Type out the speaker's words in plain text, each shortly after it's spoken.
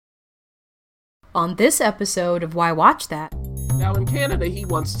on this episode of Why Watch That. Now, in Canada, he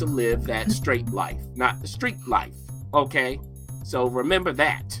wants to live that straight life, not the street life, okay? So remember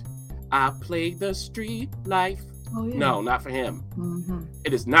that. I play the street life. Oh, yeah. No, not for him. Mm-hmm.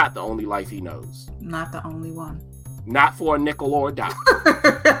 It is not the only life he knows. Not the only one. Not for a nickel or a dime.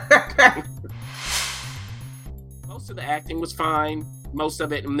 Most of the acting was fine. Most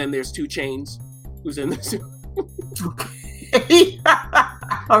of it, and then there's 2 Chainz, who's in this. Okay.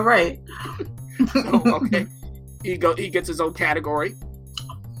 All right. Okay. He gets his own category.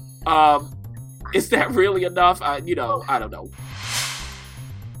 Is that really enough? I don't know.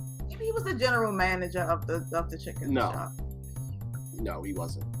 Maybe he was the general manager of the chicken shop. No, he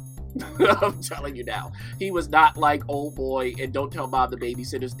wasn't. I'm telling you now. He was not like Old Boy and Don't Tell Bob the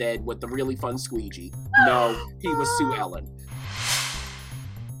Babysitter's Dead with the really fun squeegee. No, he was Sue Ellen.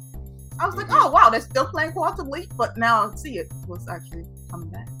 I was like, oh wow, they're still playing Quantum Leap, but now I see it was actually coming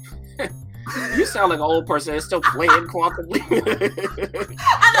back. You sound like an old person that's still playing Quantum Leap. I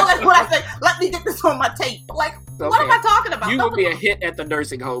know, that's what I say. Let me get this on my tape. Like, okay. What am I talking about? You would be a hit at the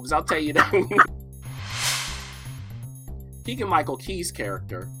nursing homes, I'll tell you that. Keegan-Michael Key's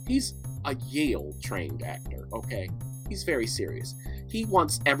character, he's a Yale-trained actor, okay? He's very serious. He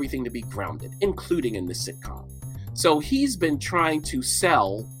wants everything to be grounded, including in the sitcom. So he's been trying to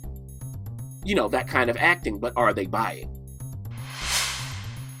sell, that kind of acting, but are they buying?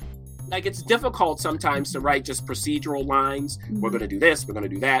 Like, it's difficult sometimes to write just procedural lines. We're going to do this, we're going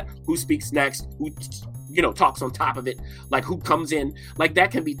to do that. Who speaks next? Who, talks on top of it? Like, who comes in? Like,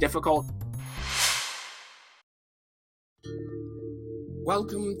 that can be difficult.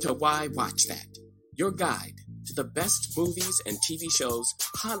 Welcome to Why Watch That, your guide to the best movies and TV shows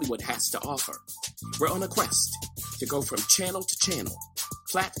Hollywood has to offer. We're on a quest to go from channel to channel,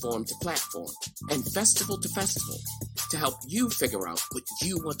 platform to platform, and festival to festival to help you figure out what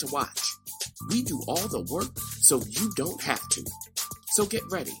you want to watch. We do all the work so you don't have to. So get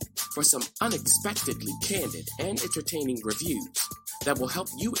ready for some unexpectedly candid and entertaining reviews that will help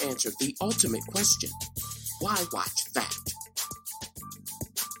you answer the ultimate question: why watch that?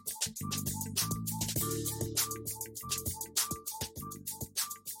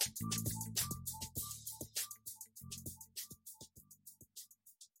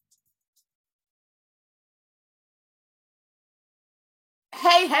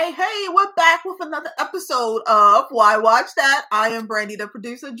 Hey, we're back with another episode of Why Watch That. I am Brandy, the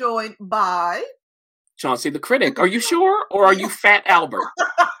producer, joined by... Chauncey, the critic. Are you sure? Or are you Fat Albert?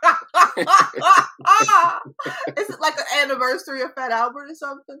 Is it like an anniversary of Fat Albert or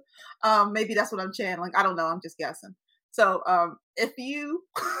something? Maybe that's what I'm channeling. I don't know. I'm just guessing. So if you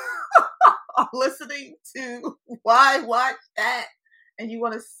are listening to Why Watch That and you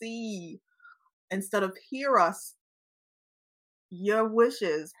want to see instead of hear us, your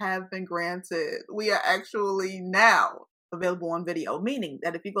wishes have been granted. We are actually now available on video, meaning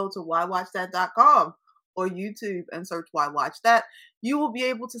that if you go to whywatchthat.com or YouTube and search Why Watch That, you will be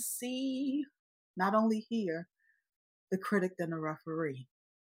able to see, not only hear, the critic and the referee.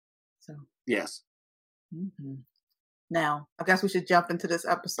 So yes. Mm-hmm. Now, I guess we should jump into this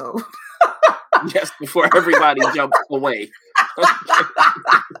episode. Yes, before everybody jumps away.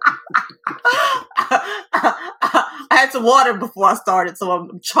 I had some water before I started, so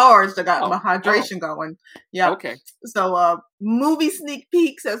I'm charged. I got my hydration going. Yeah. Okay. So, movie sneak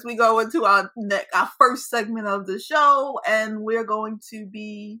peeks as we go into our first segment of the show, and we're going to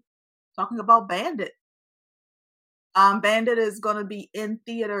be talking about Bandit. Bandit is going to be in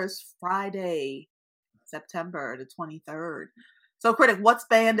theaters Friday, September the 23rd. So, critic, what's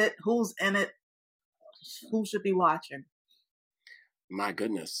Bandit? Who's in it? Who should be watching? My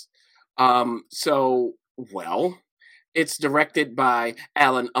goodness. It's directed by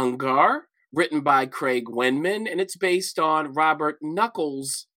Alan Ungar, written by Craig Wenman, and it's based on Robert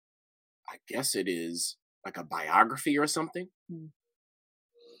Knuckles. I guess it is like a biography or something.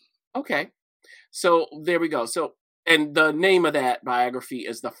 Okay. So there we go. So, and the name of that biography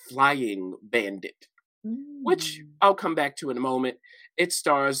is The Flying Bandit, which I'll come back to in a moment. It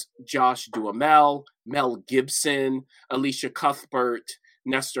stars Josh Duhamel, Mel Gibson, Alicia Cuthbert,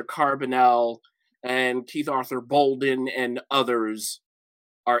 Nestor Carbonell, and Keith Arthur Bolden, and others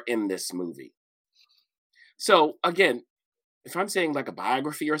are in this movie. So, again, if I'm saying like a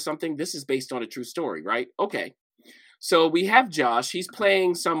biography or something, this is based on a true story, right? Okay. So we have Josh. He's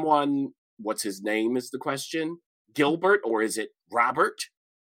playing someone. What's his name is the question. Gilbert, or is it Robert?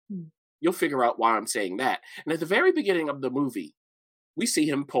 You'll figure out why I'm saying that. And at the very beginning of the movie, we see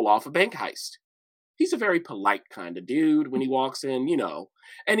him pull off a bank heist. He's a very polite kind of dude when he walks in,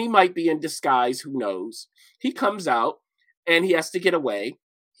 and he might be in disguise, who knows. He comes out and he has to get away.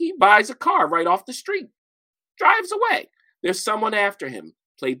 he buys a car right off the street, drives away. There's someone after him,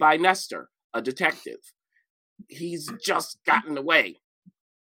 played by Nestor, a detective. He's just gotten away.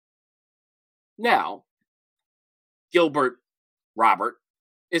 Now, Gilbert Robert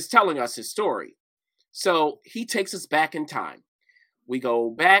is telling us his story. So he takes us back in time. We go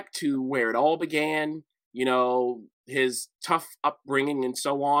back to where it all began, his tough upbringing and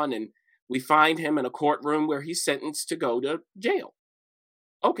so on, and we find him in a courtroom where he's sentenced to go to jail.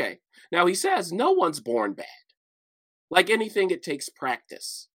 Okay, now he says no one's born bad. Like anything, it takes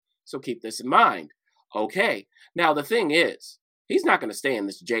practice. So keep this in mind. Okay, now the thing is, he's not going to stay in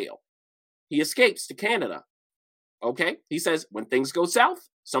this jail. He escapes to Canada. Okay, he says when things go south,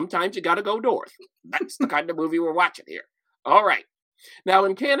 sometimes you got to go north. That's the kind of movie we're watching here. All right. Now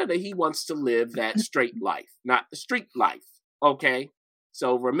in Canada, he wants to live that straight life, not the street life. Okay,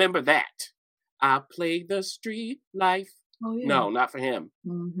 so remember that. I play the street life. Oh, yeah. No, not for him.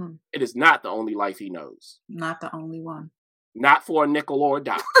 Mm-hmm. It is not the only life he knows. Not the only one. Not for a nickel or a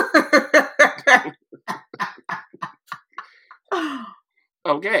dime.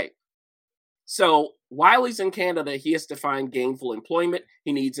 Okay. So while he's in Canada, he has to find gainful employment.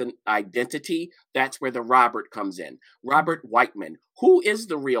 He needs an identity. That's where the Robert comes in. Robert Whiteman. Who is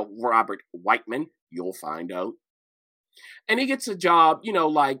the real Robert Whiteman? You'll find out. And he gets a job,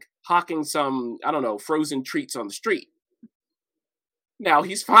 like hawking some, frozen treats on the street. Now,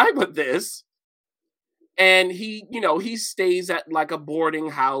 he's fine with this. And he stays at like a boarding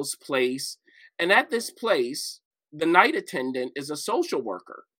house place. And at this place, the night attendant is a social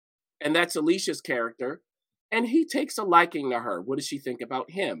worker. And that's Alicia's character. And he takes a liking to her. What does she think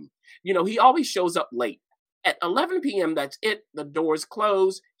about him? He always shows up late. At 11 p.m., that's it. The doors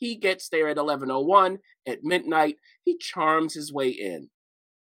close. He gets there at 11:01. At midnight, he charms his way in.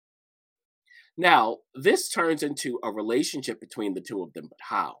 Now, this turns into a relationship between the two of them, but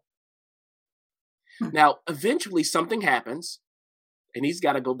how? Now, eventually something happens, and he's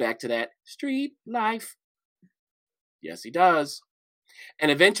got to go back to that street life. Yes, he does.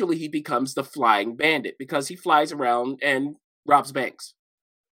 And eventually he becomes the flying bandit because he flies around and robs banks.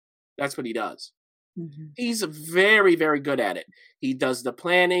 That's what he does. Mm-hmm. He's very, very good at it. He does the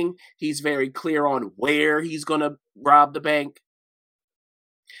planning. He's very clear on where he's going to rob the bank.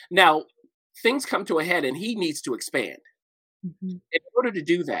 Now, things come to a head and he needs to expand. Mm-hmm. In order to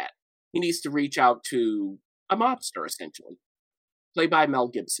do that, he needs to reach out to a mobster, essentially, played by Mel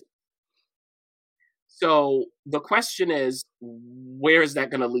Gibson. So the question is, where is that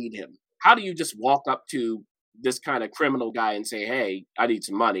going to lead him? How do you just walk up to this kind of criminal guy and say, hey, I need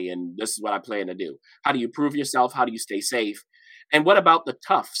some money and this is what I plan to do? How do you prove yourself? How do you stay safe? And what about the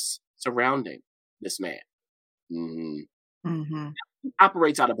toughs surrounding this man? Mm-hmm. Mm-hmm. He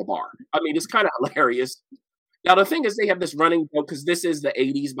operates out of a bar. I mean, it's kind of hilarious. Now, the thing is, they have this running joke because this is the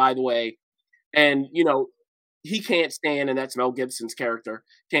 80s, by the way. And, he can't stand, and that's Mel Gibson's character,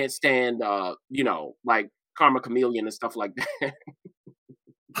 can't stand, like Karma Chameleon and stuff like that.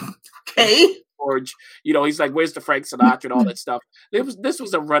 Okay. George, he's like, where's the Frank Sinatra and all that stuff. This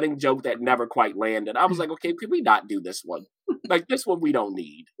was a running joke that never quite landed. I was like, okay, can we not do this one? Like, this one we don't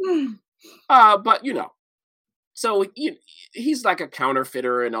need. But, so he's like a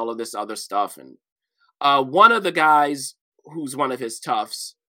counterfeiter and all of this other stuff. And one of the guys who's one of his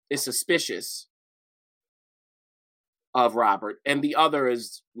toughs is suspicious of Robert, and the other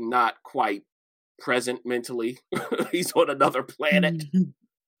is not quite present mentally. He's on another planet.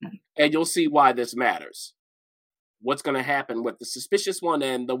 And you'll see why this matters. What's going to happen with the suspicious one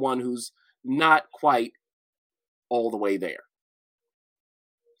and the one who's not quite all the way there.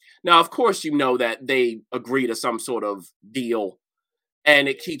 Now, of course, that they agree to some sort of deal and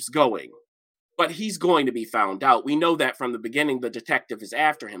it keeps going. But he's going to be found out. We know that from the beginning, the detective is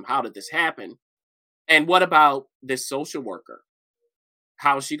after him. How did this happen? And what about this social worker?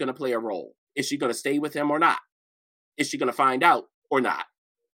 How is she going to play a role? Is she going to stay with him or not? Is she going to find out or not?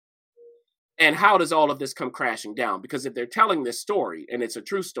 And how does all of this come crashing down? Because if they're telling this story and it's a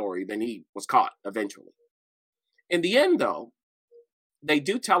true story, then he was caught eventually. In the end, though, they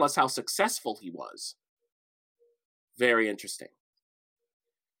do tell us how successful he was. Very interesting.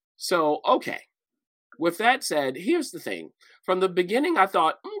 So, okay. With that said, here's the thing. From the beginning, I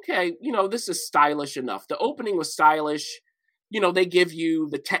thought, okay, this is stylish enough. The opening was stylish. They give you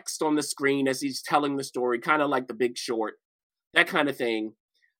the text on the screen as he's telling the story, kind of like The Big Short, that kind of thing.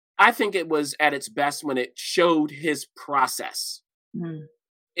 I think it was at its best when it showed his process. Mm.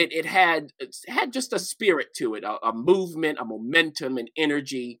 It had just a spirit to it, a movement, a momentum, and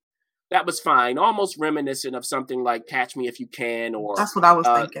energy. That was fine. Almost reminiscent of something like Catch Me If You Can, or that's what I was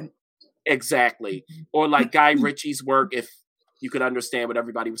thinking. Exactly. Or like Guy Ritchie's work, if you could understand what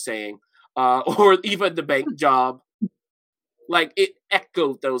everybody was saying, or even the bank job. Like, it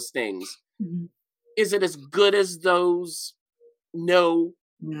echoed those things. Mhm. Is it as good as those? No,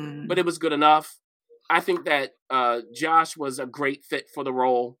 but it was good enough. I think that Josh was a great fit for the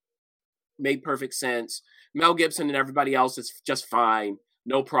role. Made perfect sense. Mel Gibson and everybody else is just fine.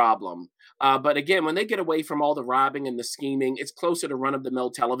 No problem. But again, when they get away from all the robbing and the scheming, it's closer to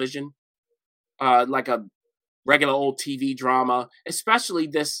run-of-the-mill television. Like a regular old TV drama. Especially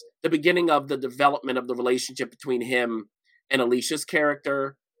the beginning of the development of the relationship between him and Alicia's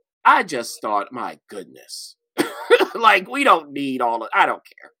character. I just thought, my goodness. Like, we don't need all of, I don't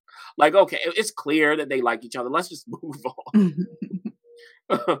care. Like, okay, it's clear that they like each other. Let's just move on.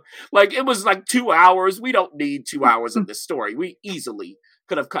 Like, it was like 2 hours. We don't need 2 hours of this story. We easily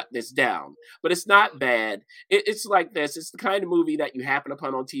could have cut this down. But it's not bad. It's like this. It's the kind of movie that you happen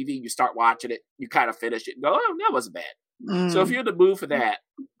upon on TV. You start watching it. You kind of finish it and go, oh, that wasn't bad. So if you're in the mood for that,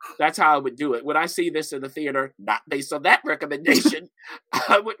 that's how I would do it. Would I see this in the theater? Not based on that recommendation.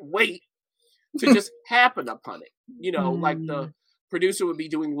 I would wait to just happen upon it. You know, like the producer would be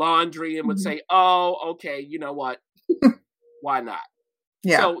doing laundry and would say, oh, okay, you know what? Why not?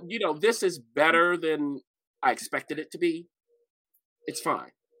 Yeah. So, you know, this is better than I expected it to be. It's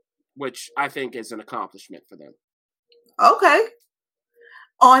fine, which I think is an accomplishment for them. Okay.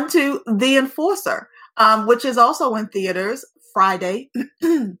 On to The Enforcer, which is also in theaters Friday,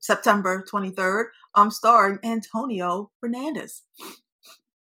 September 23rd, starring Antonio Fernandez.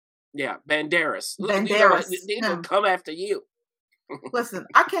 Yeah, Banderas. Banderas. They will come after you. Listen,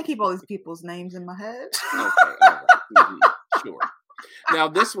 I can't keep all these people's names in my head. Okay, all right. Sure. Now,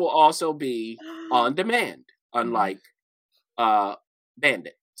 this will also be on demand, unlike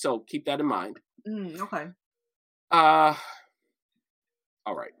Bandit. So keep that in mind. Okay. All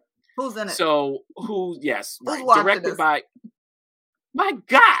right. Who's in it? So, yes. Who's Right. watching Directed this? by... My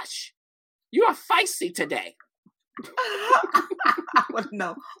gosh! You are feisty today. I want to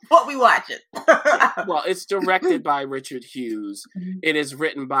know what we watching. Well, it's directed by Richard Hughes. It is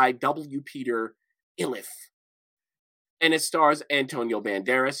written by W. Peter Iliff. And it stars Antonio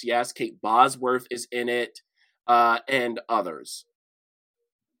Banderas. Yes, Kate Bosworth is in it, and others.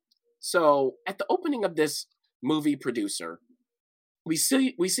 So, at the opening of this movie producer, we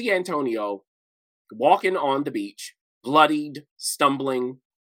see Antonio walking on the beach, bloodied, stumbling.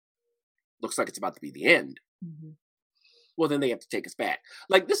 Looks like it's about to be the end. Well, then they have to take us back.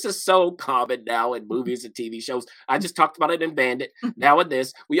 Like, this is so common now in movies and TV shows. I just talked about it in Bandit. Now in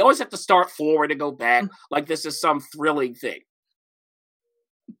this, we always have to start forward and go back. Like this is some thrilling thing.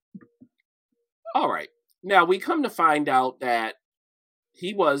 All right. Now, we come to find out that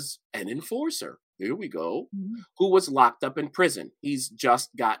he was an enforcer. Here we go. Who was locked up in prison. He's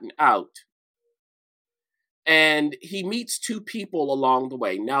just gotten out. And he meets two people along the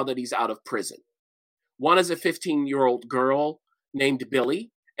way now that he's out of prison. One is a 15-year-old girl named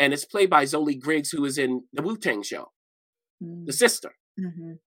Billy, and it's played by Zoli Griggs, who is in the Wu-Tang show. The sister.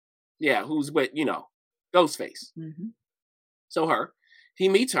 Yeah, who's with, Ghostface. So he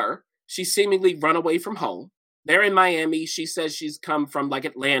meets her. She's seemingly run away from home. They're in Miami. She says she's come from like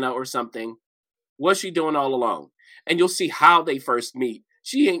Atlanta or something. What's she doing all alone? And you'll see how they first meet.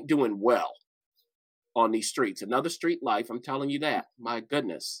 She ain't doing well on these streets. Another street life, I'm telling you that. My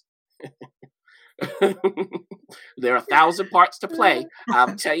goodness. There are 1,000 parts to play.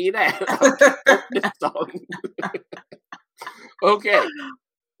 I'll tell you that. Okay.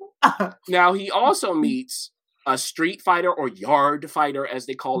 Now, he also meets a street fighter or yard fighter, as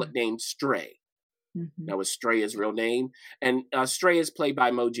they call it, named Stray. That was Stray his real name. And Stray is played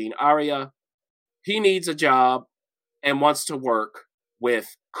by Mojin Aria. He needs a job and wants to work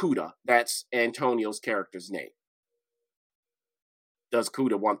with Kuda. That's Antonio's character's name. Does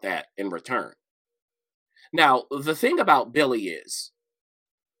Kuda want that in return? Now, the thing about Billy is,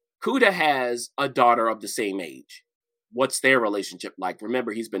 Kuda has a daughter of the same age. What's their relationship like?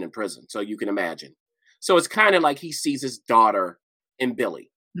 Remember, he's been in prison, so you can imagine. So it's kind of like he sees his daughter in Billy.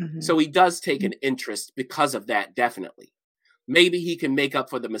 So he does take an interest because of that, definitely. Maybe he can make up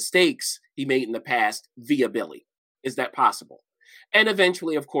for the mistakes he made in the past via Billy. Is that possible? And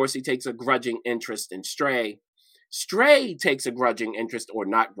eventually, of course, he takes a grudging interest in Stray. Stray takes a grudging interest, or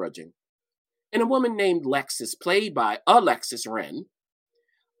not grudging, in a woman named Lexus, played by Alexis Wren.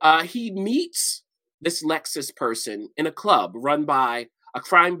 He meets this Lexus person in a club run by a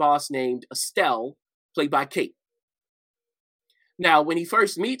crime boss named Estelle, played by Kate. Now, when he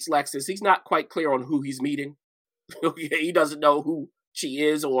first meets Lexus, he's not quite clear on who he's meeting. He doesn't know who she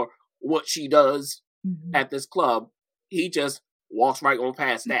is or what she does at this club. He just walks right on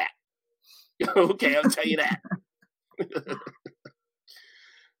past that. Okay, I'll tell you that.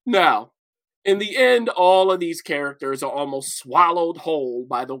 Now, in the end, all of these characters are almost swallowed whole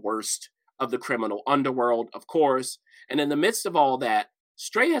by the worst of the criminal underworld, of course. And in the midst of all that,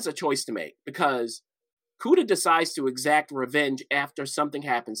 Stray has a choice to make because Kuda decides to exact revenge after something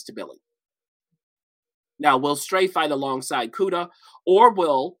happens to Billy. Now, will Stray fight alongside Kuda, or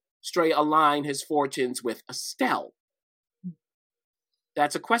will Stray align his fortunes with Estelle?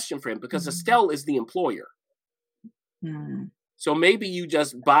 That's a question for him because Estelle is the employer. So maybe you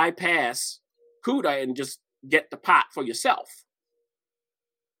just bypass Kuda and just get the pot for yourself.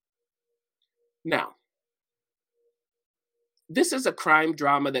 Now, this is a crime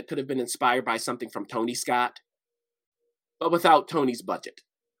drama that could have been inspired by something from Tony Scott, but without Tony's budget.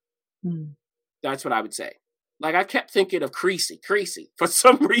 That's what I would say. Like, I kept thinking of Creasy. For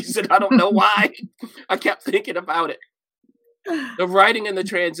some reason, I don't know why. I kept thinking about it. The writing and the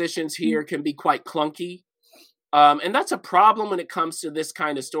transitions here can be quite clunky. And that's a problem when it comes to this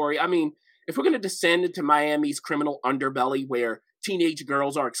kind of story. I mean, if we're going to descend into Miami's criminal underbelly where teenage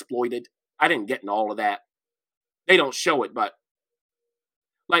girls are exploited, I didn't get in all of that. They don't show it, but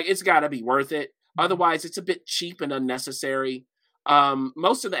like, it's got to be worth it. Otherwise, it's a bit cheap and unnecessary.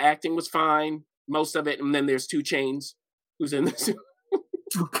 Most of the acting was fine. Most of it. And then there's 2 Chainz, who's in this.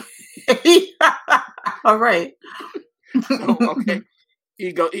 Okay. All right. So, okay.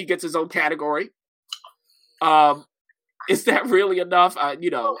 He gets his own category. Is that really enough? I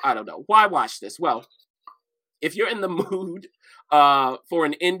don't know. Why watch this? Well, if you're in the mood for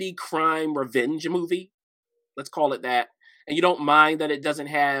an indie crime revenge movie, let's call it that, and you don't mind that it doesn't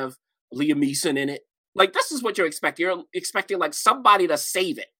have Liam Neeson in it, like, this is what you're expecting. You're expecting, like, somebody to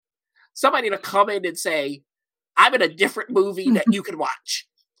save it. Somebody to come in and say, I'm in a different movie that you can watch.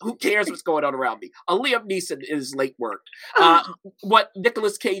 Who cares what's going on around me? A Liam Neeson is late work. What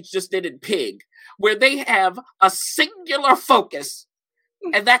Nicolas Cage just did in Pig, where they have a singular focus,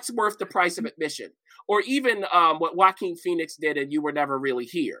 and that's worth the price of admission. Or even what Joaquin Phoenix did in You Were Never Really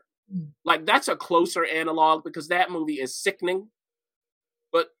Here. Like, that's a closer analog because that movie is sickening.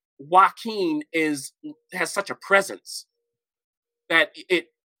 But Joaquin has such a presence that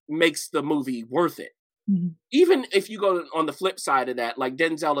it makes the movie worth it. Even if you go on the flip side of that, like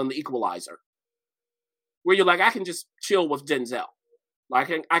Denzel in The Equalizer, where you're like, I can just chill with Denzel. Like,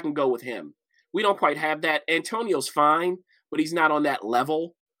 I can go with him. We don't quite have that. Antonio's fine, but he's not on that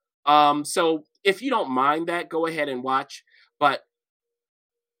level. So if you don't mind that, go ahead and watch. But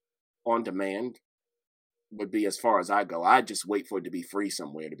on demand would be as far as I go. I'd just wait for it to be free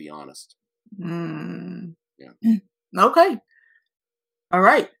somewhere, to be honest. Yeah. Okay. All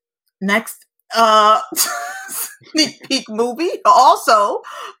right. Next sneak peek movie, also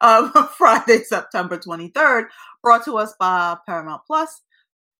Friday, September 23rd, brought to us by Paramount Plus,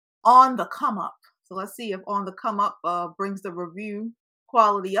 On the Come Up. So let's see if On the Come Up brings the review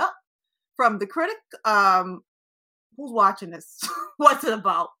quality up. From the critic, who's watching this? What's it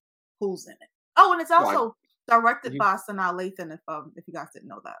about? Who's in it? Oh, and it's also directed by Sanaa Lathan, if you guys didn't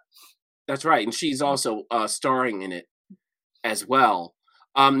know that. That's right, and she's also starring in it as well.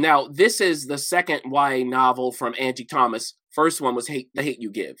 Now, this is the second YA novel from Angie Thomas. First one was The Hate U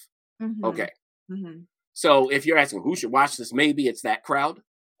Give. Okay. So if you're asking who should watch this, maybe it's that crowd.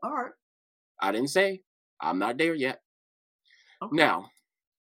 All right. I didn't say. I'm not there yet. Okay. Now,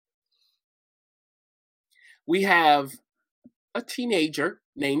 we have a teenager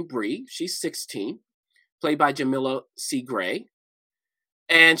named Bree. She's 16, played by Jamila C. Gray.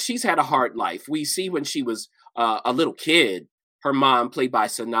 And she's had a hard life. We see when she was a little kid, her mom, played by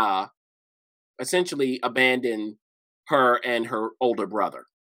Sanaa, essentially abandoned her and her older brother.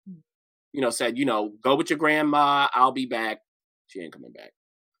 Said, go with your grandma, I'll be back. She ain't coming back.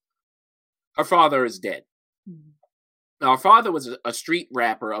 Her father is dead. Now, her father was a street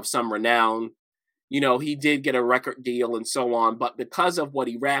rapper of some renown. He did get a record deal and so on, but because of what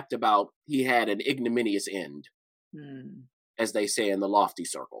he rapped about, he had an ignominious end, as they say in the lofty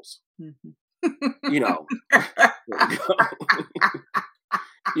circles.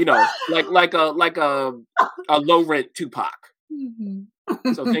 Like a low rent Tupac.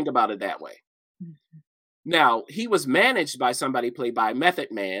 So think about it that way. Now, he was managed by somebody played by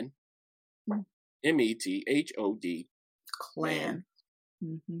Method Man, Method Clan.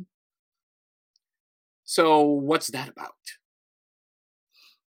 So what's that about?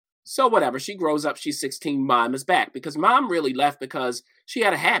 So whatever, she grows up, she's 16, mom is back because mom really left because she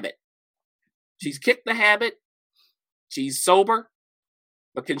had a habit. She's kicked the habit. She's sober,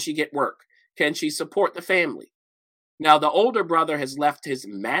 but can she get work? Can she support the family? Now, the older brother has left his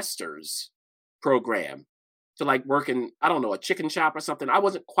master's program to work in, I don't know, a chicken shop or something. I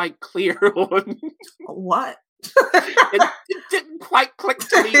wasn't quite clear on what It didn't quite click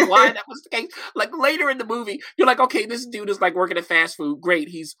to me why that was the case. Like later in the movie, you're like, okay, this dude is like working at fast food. Great,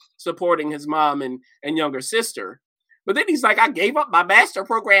 he's supporting his mom and younger sister. But then he's like, I gave up my master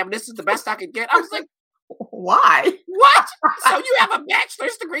program. This is the best I could get. I was like, why? What? So you have a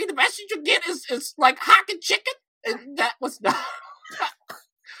bachelor's degree? The best you can get is like hocking chicken? And that was not,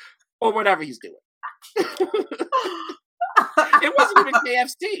 or whatever he's doing. It wasn't even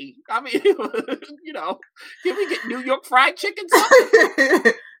KFC. I mean, you know, can we get New York Fried Chicken?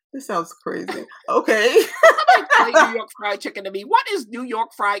 This sounds crazy. Okay. Somebody explain New York Fried Chicken to me. What is New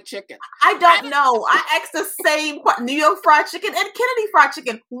York Fried Chicken? I don't know. I asked the same question. New York Fried Chicken and Kennedy Fried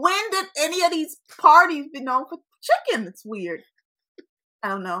Chicken. When did any of these parties be known for chicken? It's weird. I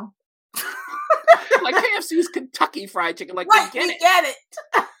don't know. Like KFC's Kentucky Fried Chicken. Like, right, we get it.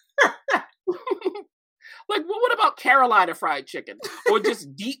 Like, well, what about Carolina Fried Chicken? Or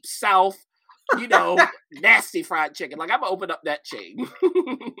just Deep South, you know, nasty fried chicken? Like, I'm going to open up that chain.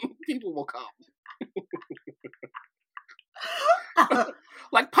 People will come.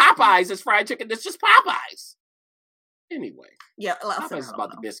 Like, Popeyes is fried chicken. It's just Popeyes. Anyway. Yeah. Popeyes is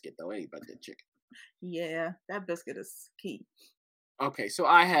about the biscuit, though. It ain't about the chicken. Yeah, that biscuit is key. Okay, so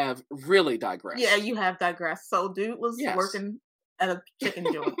I have really digressed. Yeah, you have digressed. So, dude was working at a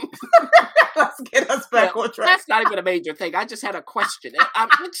chicken joint. Let's get us back on track. That's not even a major thing. I just had a question. I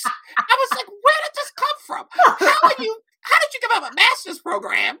was like, where did this come from? How did you give up a master's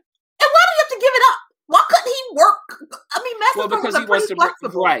program? And why do you have to give it up? Why couldn't he work? I mean, master's programs are pretty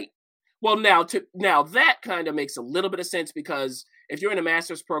flexible. Right. Well, now that kind of makes a little bit of sense, because if you're in a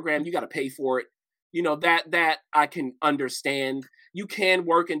master's program, you got to pay for it. You know, that I can understand. You can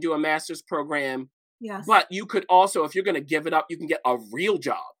work and do a master's program. Yes. But you could also, if you're going to give it up, you can get a real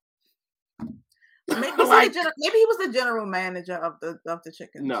job. Maybe, maybe he was the general manager of the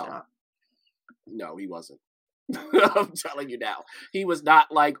chicken shop. No, he wasn't. I'm telling you now. He was not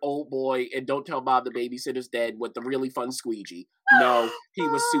like Old Boy and Don't Tell Bob the Babysitter's Dead with the really fun squeegee. No, he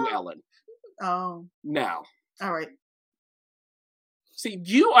was Sue Ellen. Oh. Now. All right. See,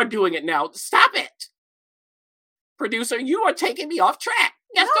 you are doing it now. Stop it. Producer, you are taking me off track.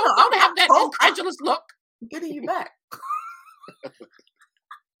 Yes, don't have that incredulous look. I'm getting you back.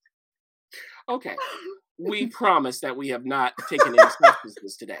 Okay. We promise that we have not taken any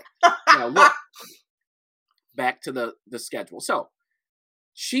substances today. Now look, back to the schedule. So,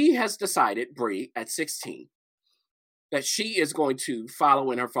 she has decided, Bree, at 16, that she is going to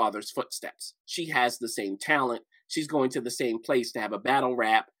follow in her father's footsteps. She has the same talent. She's going to the same place to have a battle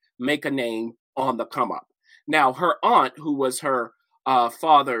rap, make a name on the come up. Now, her aunt, who was her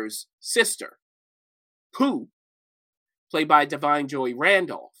father's sister, Pooh, played by Divine Joy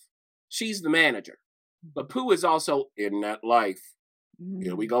Randolph, she's the manager. But Pooh is also in that life.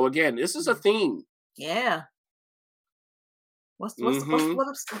 Here we go again. This is a theme. Yeah. What's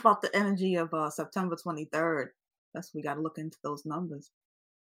about the energy of September 23rd? That's we got to look into those numbers.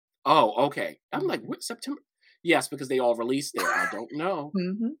 Oh, okay. I'm like, what, September? Yes, because they all released there. I don't know.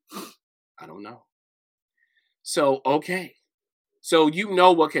 I don't know. So, okay. So you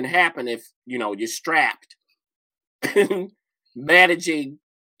know what can happen if, you know, you're strapped managing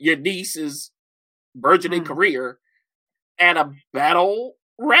your niece's burgeoning career at a battle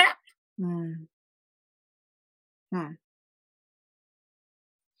rap.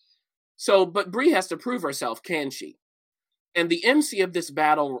 So, but Bree has to prove herself, can she? And the MC of this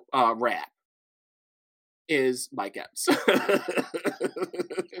battle rap is Mike Epps.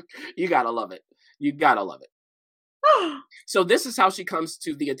 You gotta love it. You gotta love it. So this is how she comes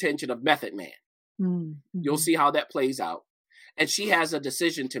to the attention of Method Man. You'll see how that plays out. And she has a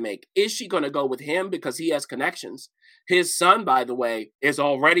decision to make. Is she going to go with him because he has connections? His son, by the way, is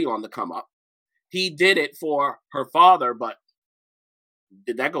already on the come up. He did it for her father, but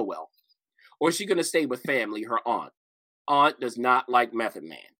did that go well? Or is she going to stay with family, her aunt? Aunt does not like Method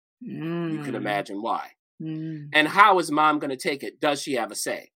Man. You can imagine why. And how is mom going to take it? Does she have a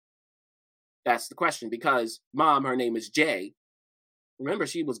say? That's the question, because mom, her name is Jay. Remember,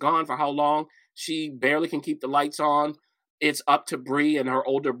 she was gone for how long? She barely can keep the lights on. It's up to Bree and her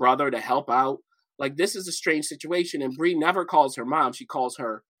older brother to help out. Like, this is a strange situation, and Bree never calls her mom. She calls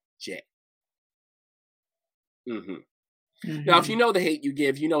her Jay. Now, if you know the hate you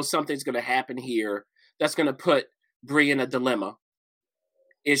give, you know something's going to happen here that's going to put Bree in a dilemma.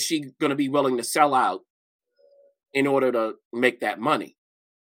 Is she going to be willing to sell out in order to make that money?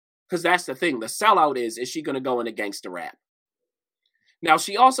 Because that's the thing. The sellout is she going to go into gangster rap? Now,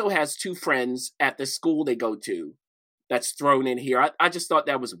 she also has two friends at the school they go to that's thrown in here. I just thought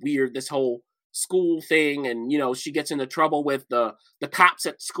that was weird, this whole school thing, and she gets into trouble with the cops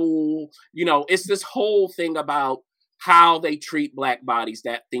at school. It's this whole thing about how they treat black bodies,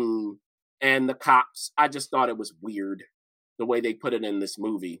 that theme, and the cops. I just thought it was weird the way they put it in this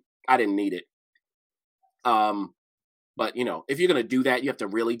movie. I didn't need it. But if you're gonna do that, you have to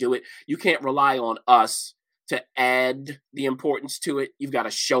really do it. You can't rely on us to add the importance to it. You've got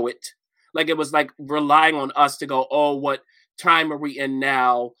to show it. Like, it was like relying on us to go, oh, what time are we in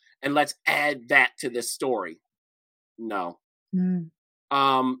now? And let's add that to this story. No.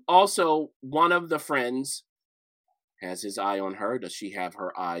 Also, one of the friends has his eye on her. Does she have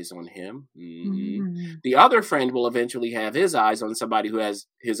her eyes on him? The other friend will eventually have his eyes on somebody who has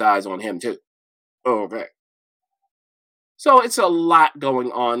his eyes on him too. Okay. So it's a lot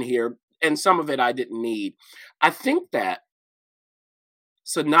going on here, and some of it I didn't need. I think that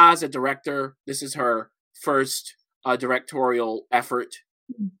Sanaa, as a director, this is her first directorial effort.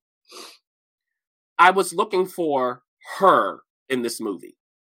 I was looking for her in this movie.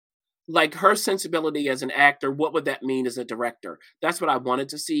 Like, her sensibility as an actor, what would that mean as a director? That's what I wanted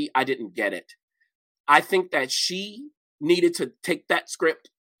to see. I didn't get it. I think that she needed to take that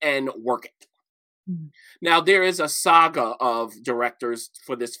script and work it. Now, there is a saga of directors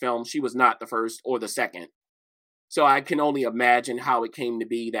for this film. She was not the first or the second. So I can only imagine how it came to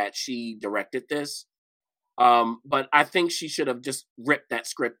be that she directed this. But I think she should have just ripped that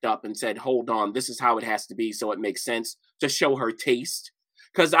script up and said, hold on, this is how it has to be so it makes sense, to show her taste.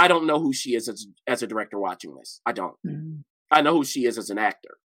 Because I don't know who she is as a director watching this. I don't. I know who she is as an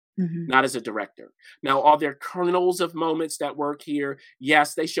actor, not as a director. Now, are there kernels of moments that work here?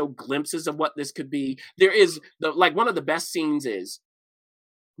 Yes, they show glimpses of what this could be. There is, one of the best scenes is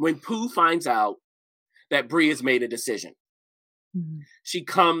when Pooh finds out that Bree has made a decision. She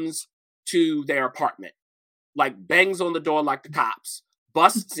comes to their apartment, bangs on the door like the cops,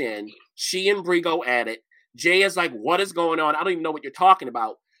 busts in. She and Bree go at it. Jay is like, what is going on? I don't even know what you're talking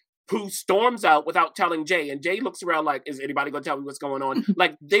about. Pooh storms out without telling Jay, and Jay looks around like, is anybody going to tell me what's going on?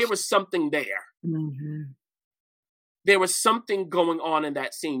 There was something there. There was something going on in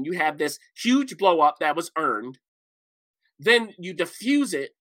that scene. You have this huge blow up that was earned. Then you diffuse it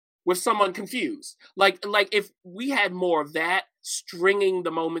with someone confused. Like if we had more of that, stringing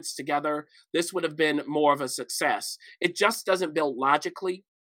the moments together, this would have been more of a success. It just doesn't build logically.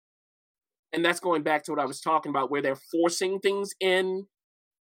 And that's going back to what I was talking about, where they're forcing things in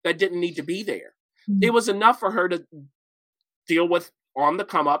that didn't need to be there. It was enough for her to deal with on the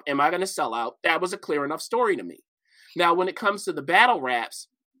come up. Am I going to sell out? That was a clear enough story to me. Now, when it comes to the battle raps,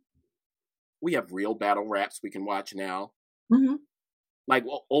 we have real battle raps we can watch now. Like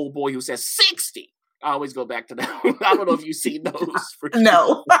Old Boy Who Says 60. I always go back to that. I don't know if you've seen those.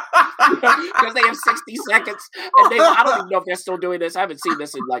 No. Because they have 60 seconds. And I don't even know if they're still doing this. I haven't seen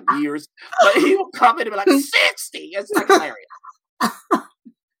this in years. But he will come in and be like, 60! It's hilarious.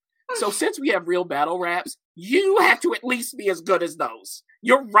 So since we have real battle raps, you have to at least be as good as those.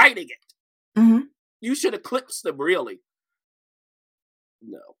 You're writing it. You should eclipse them, really.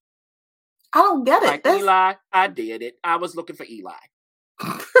 No. I don't get it. Eli, I did it. I was looking for Eli.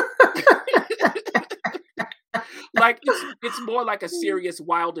 It's more like a serious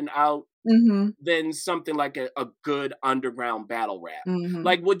Wild 'N Out than something like a good underground battle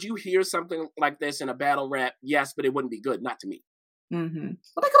rap. Would you hear something like this in a battle rap? Yes, but it wouldn't be good. Not to me. Well, they could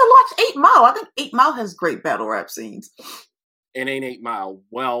have watched 8 Mile. I think 8 Mile has great battle rap scenes. It ain't 8 Mile.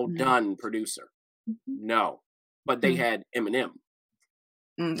 Well done, producer. No, but they had Eminem.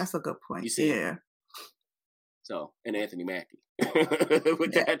 That's a good point. You see? Yeah. So, and Anthony Mackie.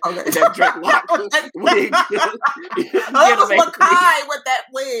 with that dreadlock wig. That was Makai with that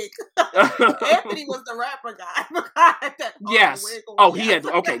wig. Anthony was the rapper guy. Makai had that yes. wig on. Oh, he had.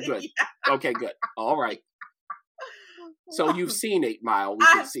 Okay, good. Okay, good. All right. So you've seen 8 Mile. We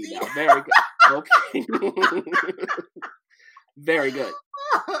can see now. Very good. Okay. Very good.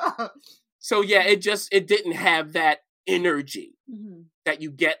 So yeah, it didn't have that energy that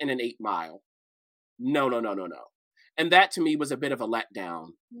you get in an 8 Mile. No. And that to me was a bit of a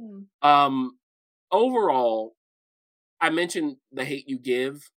letdown. Overall, I mentioned The Hate U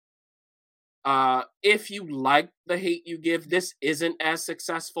Give. If you like The Hate U Give, this isn't as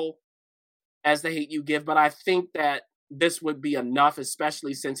successful as The Hate U Give, but I think that this would be enough,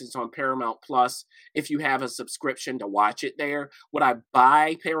 especially since it's on Paramount Plus. If you have a subscription to watch it there, would I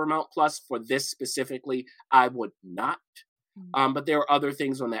buy Paramount Plus for this specifically? I would not. But there are other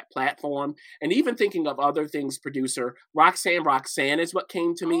things on that platform. And even thinking of other things, producer, Roxanne is what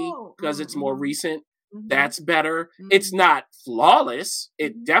came to me because it's more recent. That's better. It's not flawless.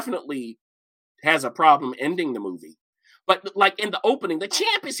 It definitely has a problem ending the movie. But like in the opening, the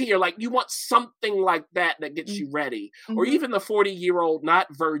champ is here. Like you want something like that gets you ready. Or even the 40-year-old, not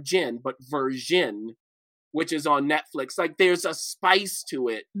virgin, but Virgin, which is on Netflix. Like there's a spice to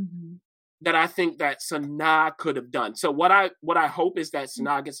it that I think that Sanaa could have done. So what I hope is that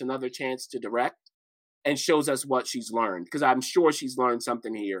Sanaa gets another chance to direct and shows us what she's learned, because I'm sure she's learned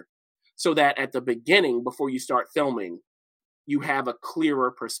something here, so that at the beginning, before you start filming, you have a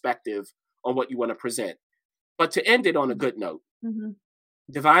clearer perspective on what you want to present. But to end it on a good note,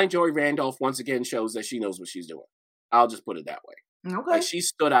 Divine Joy Randolph once again shows that she knows what she's doing. I'll just put it that way. Okay. Like she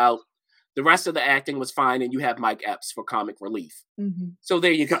stood out. The rest of the acting was fine, and you have Mike Epps for comic relief. So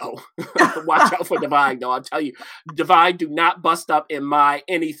there you go. Watch out for Divine, though. I'll tell you, Divine, do not bust up in my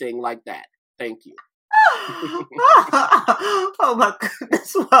anything like that. Thank you. Oh my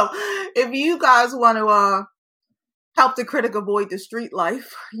goodness. Well, if you guys want to help the critic avoid the street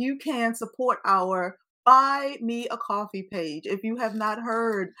life, you can support our Buy Me a Coffee page. If you have not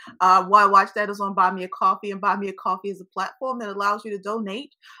heard, Why Watch That is on Buy Me a Coffee, and Buy Me a Coffee is a platform that allows you to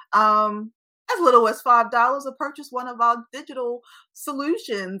donate as little as $5 or purchase one of our digital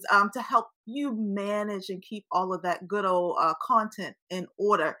solutions to help you manage and keep all of that good old content in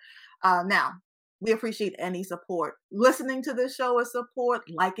order. Now, we appreciate any support. Listening to this show is support.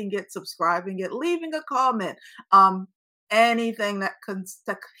 Liking it, subscribing it, leaving a comment. Anything that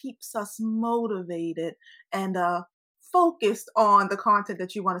keeps us motivated and focused on the content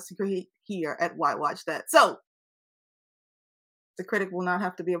that you want us to create here at Why Watch That. So, the critic will not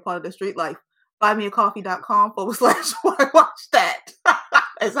have to be a part of the street life. buymeacoffee.com/Why Watch That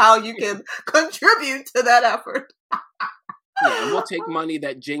is how you can contribute to that effort. Yeah, and we'll take money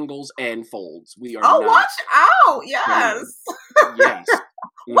that jingles and folds. We are watch out! Yes. Yes.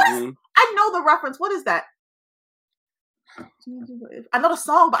 What is, I know the reference. What is that? I know the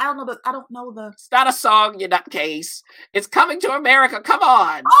song, but I don't know the. It's not a song, you nutcase. It's Coming to America. Come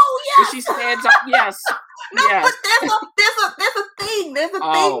on. Oh yes. So she stands up. Yes. No, yes. but there's a thing. There's a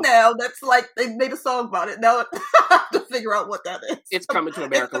thing now that's like they made a song about it. Now I have to figure out what that is. It's Coming to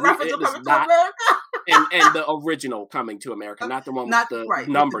America. It's the reference to Coming to America. and the original Coming to America, not the one with the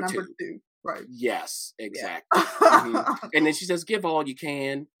number two. Right. Yes, exactly. Yeah. And then she says, "Give all you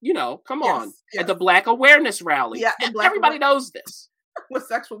can." You know, come on. Yes. At the Black Awareness Rally. Yeah, everybody knows this. With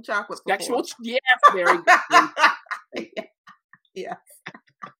sexual chocolate. Sexual, yes, very good. Yeah.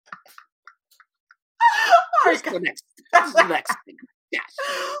 What's the next? What's the next thing? Yes.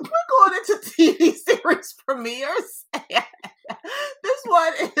 We're going into TV series premieres.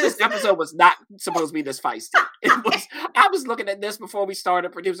 This episode was not supposed to be this feisty. I was looking at this before we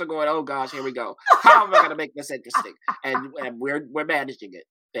started. Producer going, "Oh gosh, here we go. How am I going to make this interesting?" And we're managing it.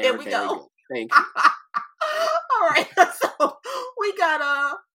 There we go. Thank you. All right, so we got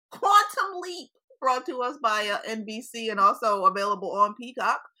Quantum Leap brought to us by NBC and also available on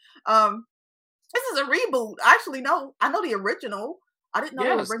Peacock. This is a reboot. Actually, no, I know the original. I didn't know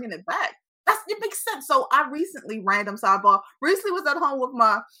they were bringing it back. It makes sense. So I recently, random sidebar, was at home with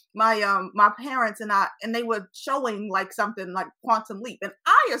my parents and they were showing like something like Quantum Leap, and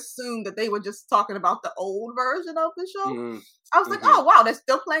I assumed that they were just talking about the old version of the show. I was like, oh wow, they're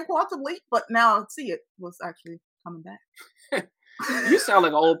still playing Quantum Leap, but now I see it was actually coming back. You sound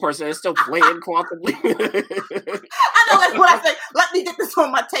like an old person that's still playing Quantum Leap. I know, like when I say, let me get this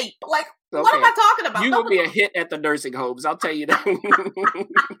on my tape. Like, okay. What am I talking about? You would be a hit at the nursing homes, I'll tell you that.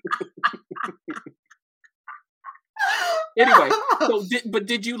 Anyway, so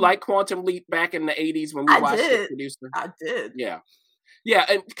did you like Quantum Leap back in the 80s when we watched it, producer? I did. Yeah. Yeah,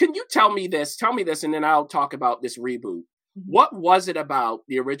 and can you tell me this, and then I'll talk about this reboot. What was it about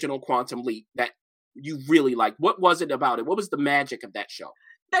the original Quantum Leap that you really liked? What was it about it? What was the magic of that show?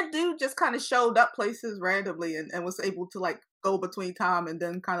 That dude just kind of showed up places randomly and was able to like go between time and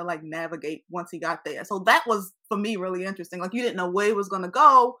then kind of like navigate once he got there. So that was for me really interesting. Like you didn't know where he was going to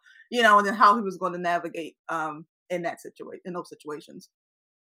go, and then how he was going to navigate in those situations.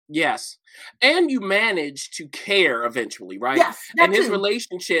 Yes. And you managed to care eventually, right? Yes. And his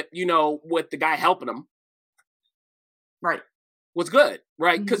relationship, with the guy helping him. Right. Was good,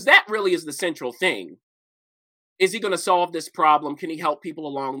 right? Because that really is the central thing. Is he going to solve this problem? Can he help people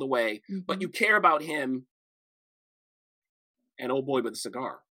along the way? But you care about him and old boy with a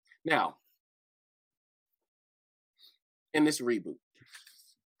cigar. Now, in this reboot,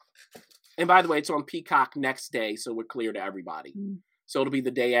 and by the way, it's on Peacock next day, so we're clear to everybody. So it'll be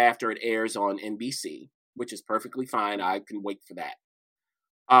the day after it airs on NBC, which is perfectly fine. I can wait for that.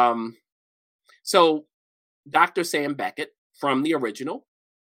 So Dr. Sam Beckett from the original,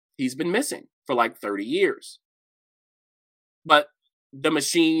 he's been missing for like 30 years. But the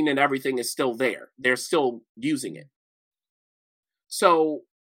machine and everything is still there. They're still using it. So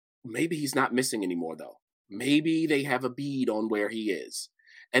maybe he's not missing anymore, though. Maybe they have a bead on where he is.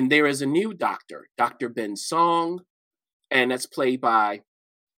 And there is a new doctor, Dr. Ben Song, and that's played by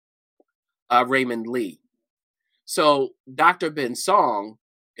Raymond Lee. So Dr. Ben Song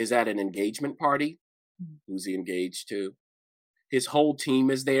is at an engagement party. Who's he engaged to? His whole team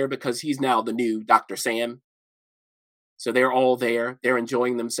is there because he's now the new Dr. Sam. So they're all there. They're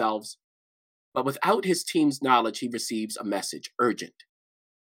enjoying themselves. But without his team's knowledge, he receives a message, urgent.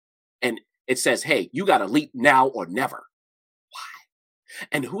 And it says, hey, you got to leap now or never. Why?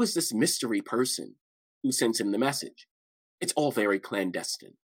 And who is this mystery person who sends him the message? It's all very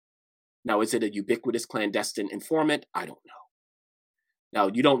clandestine. Now, is it a ubiquitous clandestine informant? I don't know. Now,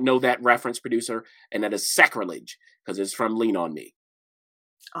 you don't know that reference, producer, and that is sacrilege because it's from Lean on Me.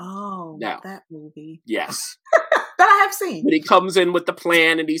 Oh, now, that movie. Yes. That I have seen. But he comes in with the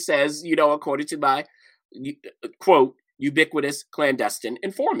plan and he says, according to my, quote, ubiquitous clandestine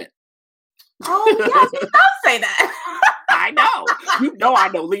informant. Oh, yes, he does say that. I know. I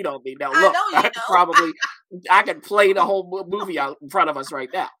know Lean on Me. Now, look, I could play the whole movie out in front of us right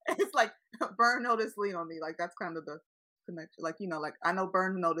now. It's like, Burn noticed Lean on Me. Like, that's kind of the connection. Like, I know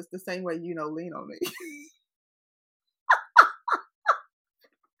Burn noticed the same way Lean on Me.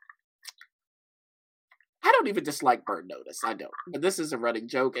 I don't even dislike Burn Notice. I don't. But this is a running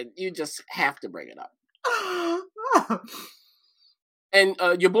joke, and you just have to bring it up. And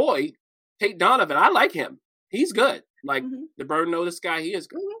your boy, Tate Donovan, I like him. He's good. Like, the Burn Notice guy, he is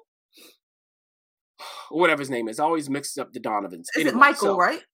good. Whatever his name is. I always mix up the Donovans. Is it Michael,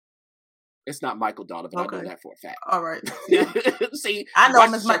 right? It's not Michael Donovan. Okay. I know that for a fact. All right. Yeah. See, I know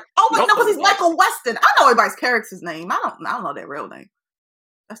him as Michael. Oh, wait, no, because he's Michael Weston. I know everybody's character's name. I don't know their real name.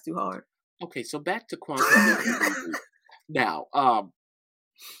 That's too hard. Okay, so back to Quantum. Now,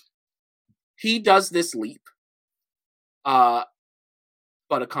 he does this leap, but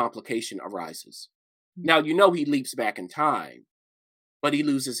a complication arises. Now, he leaps back in time, but he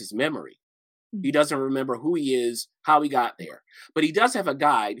loses his memory. He doesn't remember who he is, how he got there. But he does have a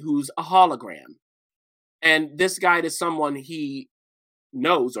guide who's a hologram. And this guide is someone he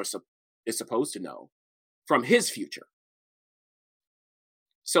knows or is supposed to know from his future.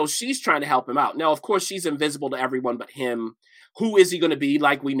 So she's trying to help him out. Now, of course, she's invisible to everyone but him. Who is he going to be?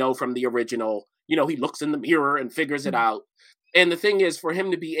 Like we know from the original, he looks in the mirror and figures it out. And the thing is, for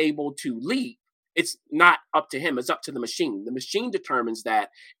him to be able to leap, it's not up to him. It's up to the machine. The machine determines that,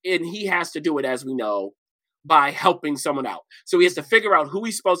 and he has to do it, as we know, by helping someone out. So he has to figure out who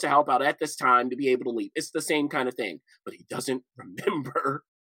he's supposed to help out at this time to be able to leap. It's the same kind of thing, but he doesn't remember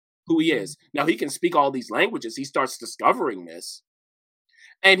who he is. Now, he can speak all these languages. He starts discovering this,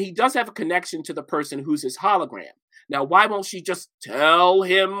 and he does have a connection to the person who's his hologram. Now, why won't she just tell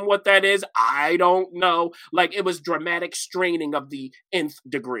him what that is? I don't know. Like, it was dramatic straining of the nth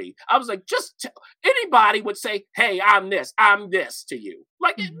degree. I was like, anybody would say, hey, I'm this to you.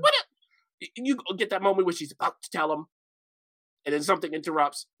 Like, what? You get that moment where she's about to tell him, and then something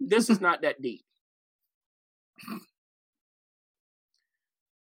interrupts. This is not that deep.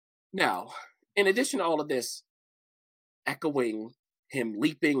 Now, in addition to all of this, echoing him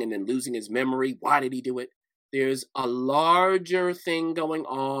leaping and then losing his memory, why did he do it? There's a larger thing going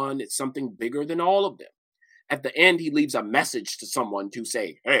on. It's something bigger than all of them. At the end, he leaves a message to someone to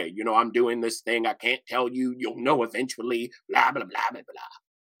say, hey, I'm doing this thing. I can't tell you. You'll know eventually. Blah, blah, blah, blah,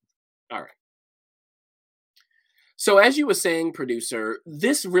 blah. All right. So as you were saying, producer,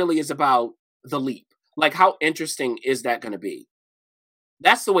 this really is about the leap. Like, how interesting is that going to be?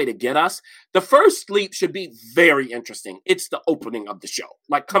 That's the way to get us. The first leap should be very interesting. It's the opening of the show.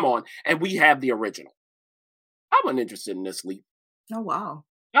 Like, come on. And we have the original. I wasn't interested in this leap. Oh, wow.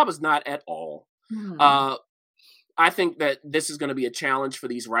 I was not at all. I think that this is going to be a challenge for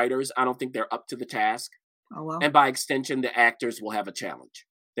these writers. I don't think they're up to the task. Oh, wow. And by extension, the actors will have a challenge.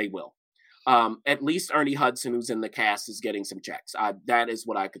 They will. At least Ernie Hudson, who's in the cast, is getting some checks. That is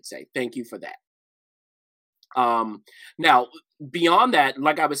what I could say. Thank you for that. Now, beyond that,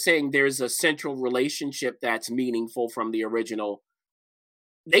 like I was saying, there's a central relationship that's meaningful from the original.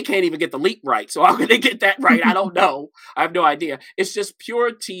 They can't even get the leap right. So how can they get that right? I don't know. I have no idea. It's just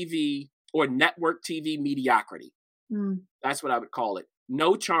pure TV or network TV mediocrity. That's what I would call it.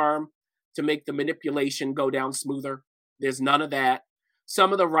 No charm to make the manipulation go down smoother. There's none of that.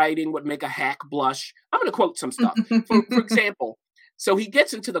 Some of the writing would make a hack blush. I'm going to quote some stuff. For example, so he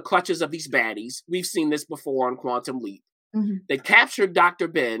gets into the clutches of these baddies. We've seen this before on Quantum Leap. They captured Dr.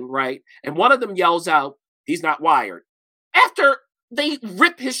 Ben, right? And one of them yells out, he's not wired. After they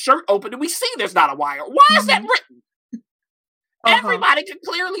rip his shirt open and we see there's not a wire. Why is that written? Everybody can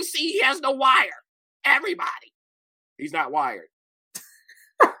clearly see he has no wire. Everybody. He's not wired.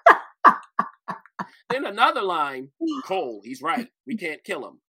 Then another line, Cole, he's right. We can't kill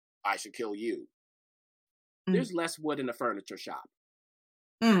him. I should kill you. There's less wood in the furniture shop.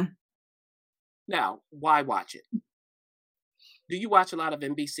 Now, why watch it? Do you watch a lot of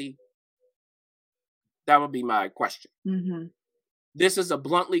NBC? That would be my question. This is a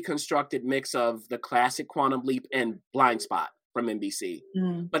bluntly constructed mix of the classic Quantum Leap and Blind Spot from NBC,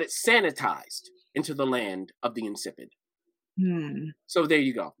 but it's sanitized into the land of the insipid. So there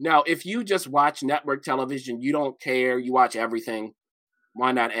you go. Now, if you just watch network television, you don't care, you watch everything,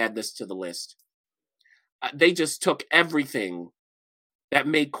 why not add this to the list? They just took everything that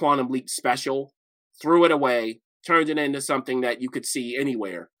made Quantum Leap special, threw it away, turned it into something that you could see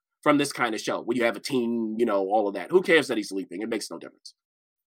anywhere from this kind of show. When you have a teen, you know, all of that. Who cares that he's sleeping? It makes no difference.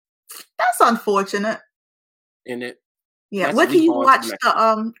 That's unfortunate. Isn't it? Yeah. Where can you watch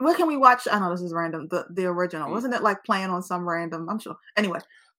the where can we watch? I know this is random. The original. Wasn't it like playing on some random? I'm sure. Anyway.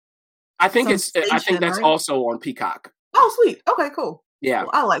 I think that's right? Also on Peacock. Oh, sweet. Okay, cool. Yeah.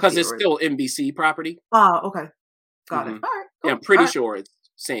 Well, I like because it's still NBC property. Oh, okay. Got it. All right. Cool. Yeah, I'm pretty sure it's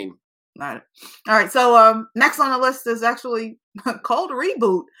same. All right. So next on the list is actually called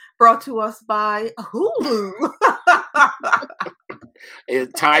Reboot, brought to us by Hulu.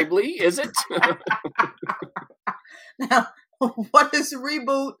 Timely, is it? Now, what is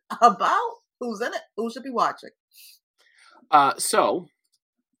Reboot about? Who's in it? Who should be watching? So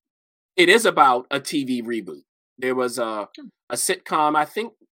it is about a TV reboot. There was a sitcom. I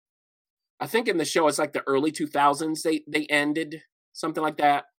think in the show it's like the early 2000s. They ended something like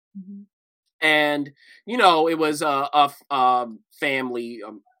that. And you know, it was a family,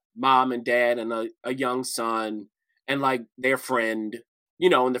 mom and dad, and a young son, and like their friend. You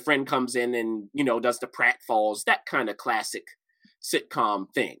know, and the friend comes in and, you know, does the pratfalls, that kind of classic sitcom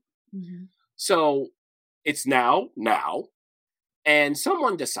thing. So it's now, and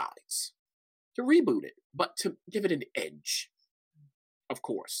someone decides to reboot it, but to give it an edge, of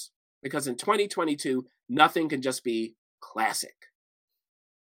course, because in 2022, nothing can just be classic.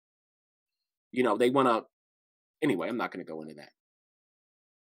 You know, they want to, anyway, I'm not going to go into that.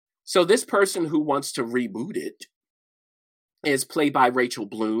 So this person who wants to reboot it is played by Rachel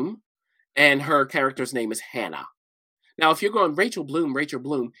Bloom, and her character's name is Hannah. Now, if you're going, Rachel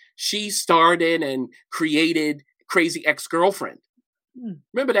Bloom, she starred and created Crazy Ex-Girlfriend.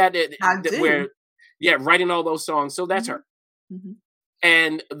 Remember that? Where, yeah, writing all those songs. So that's her.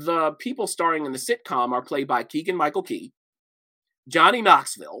 And the people starring in the sitcom are played by Keegan-Michael Key, Johnny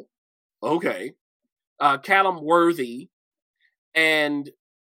Knoxville, Callum Worthy, and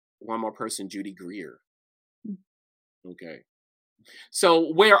one more person, Judy Greer. Okay.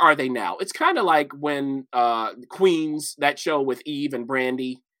 So where are they now? It's kind of like when Queens, that show with Eve and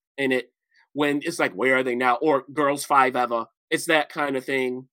Brandy in it, when it's like, where are they now? Or Girls 5 Eva. It's that kind of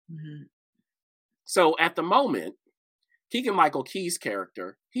thing. So at the moment, Keegan-Michael Key's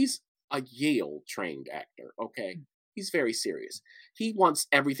character, he's a Yale-trained actor, okay? He's very serious. He wants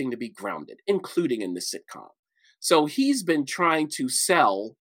everything to be grounded, including in the sitcom. So he's been trying to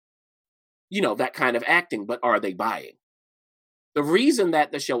sell, you know, that kind of acting, but are they buying? The reason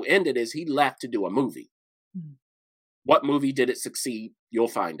that the show ended is he left to do a movie. What movie did it succeed? You'll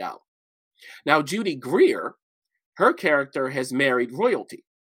find out. Now, Judy Greer, her character has married royalty.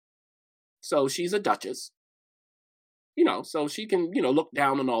 So she's a duchess. You know, so she can, you know, look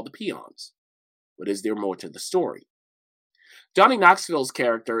down on all the peons. But is there more to the story? Johnny Knoxville's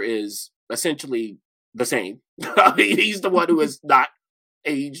character is essentially the same. I mean, he's the one who is not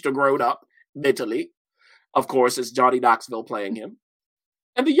aged or grown up mentally. Of course, it's Johnny Knoxville playing him.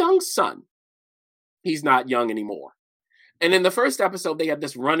 And the young son, he's not young anymore. And in the first episode, they have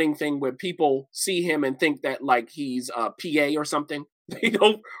this running thing where people see him and think that like he's a PA or something. They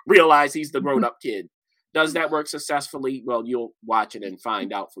don't realize he's the grown-up kid. Does that work successfully? Well, you'll watch it and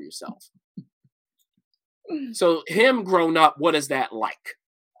find out for yourself. So him grown up, what is that like?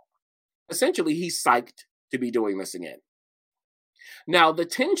 Essentially, he's psyched to be doing this again. Now, the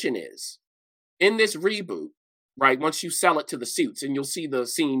tension is, in this reboot, right, once you sell it to the suits, and you'll see the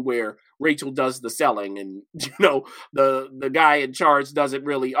scene where Rachel does the selling, and, you know, the guy in charge doesn't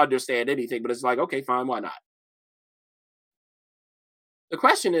really understand anything, but it's like, okay, fine, why not? The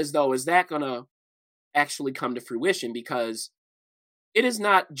question is, though, is that going to actually come to fruition? Because it is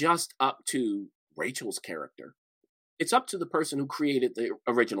not just up to Rachel's character. It's up to the person who created the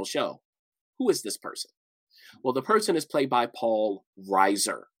original show. Who is this person? Well, the person is played by Paul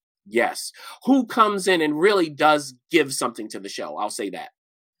Reiser. Yes. Who comes in and really does give something to the show. I'll say that.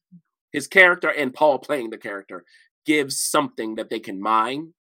 His character and Paul playing the character gives something that they can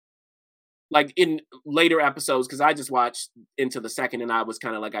mine. Like in later episodes, because I just watched into the second and I was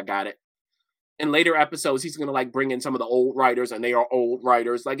kind of like, I got it. in later episodes, he's going to like bring in some of the old writers, and they are old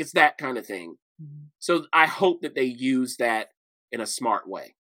writers. Like, it's that kind of thing. Mm-hmm. So I hope that they use that in a smart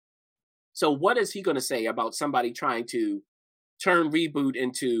way. So what is he going to say about somebody trying to turn Reboot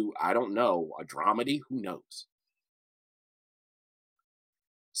into, I don't know, a dramedy? Who knows?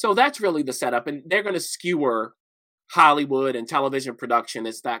 So that's really the setup. And they're going to skewer Hollywood and television production.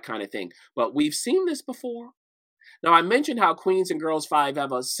 It's that kind of thing. But we've seen this before. Now, I mentioned how Queens and Girls 5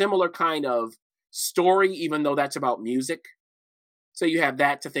 have a similar kind of story, even though that's about music. So you have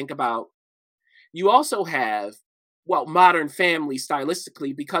that to think about. You also have, well, Modern Family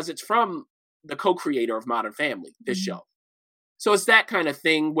stylistically, because it's from the co-creator of Modern Family, this show. So it's that kind of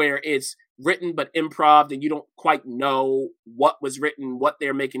thing where it's written but improv, and you don't quite know what was written, what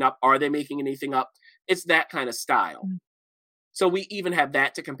they're making up. Are they making anything up? It's that kind of style. So we even have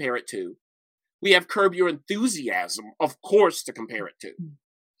that to compare it to. We have Curb Your Enthusiasm, of course, to compare it to,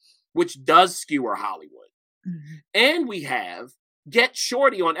 which does skewer Hollywood. Mm-hmm. And we have Get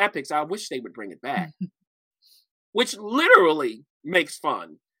Shorty on Epix. I wish they would bring it back, which literally makes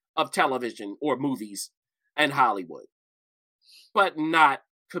fun of television or movies and Hollywood, but not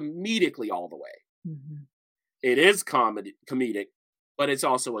comedically all the way. Mm-hmm. It is comedic, but it's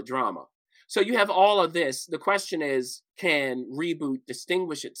also a drama. So you have all of this. The question is, can Reboot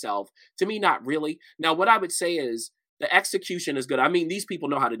distinguish itself? To me, not really. Now, what I would say is the execution is good. I mean, these people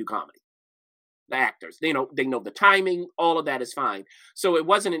know how to do comedy. The actors, they know the timing. All of that is fine. So it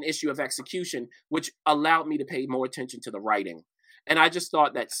wasn't an issue of execution, which allowed me to pay more attention to the writing. And I just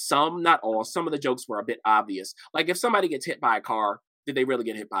thought that some, not all, some of the jokes were a bit obvious. Like, if somebody gets hit by a car, did they really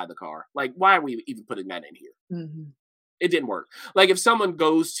get hit by the car? Like, why are we even putting that in here? Mm-hmm. It didn't work. Like, if someone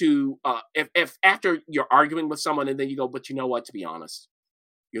goes to, if after you're arguing with someone and then you go, but you know what, to be honest,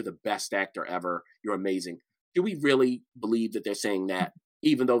 you're the best actor ever. You're amazing. Do we really believe that they're saying that,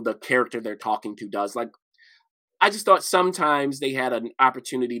 even though the character they're talking to does? Like, I just thought sometimes they had an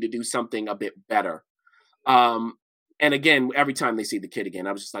opportunity to do something a bit better. And again, every time they see the kid again,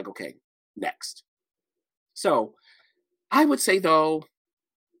 I was just like, okay, next. So I would say, though,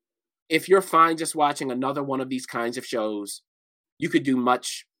 if you're fine just watching another one of these kinds of shows, you could do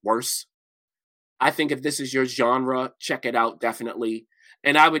much worse. I think if this is your genre, check it out, definitely.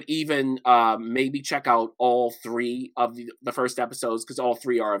 And I would even maybe check out all 3 of the first episodes, because all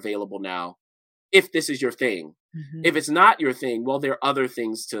 3 are available now, if this is your thing. Mm-hmm. If it's not your thing, well, there are other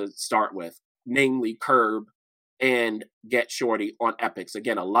things to start with, namely Curb and Get Shorty on Epix.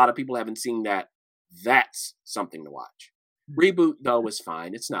 Again, a lot of people haven't seen that. That's something to watch. Mm-hmm. Reboot, though, is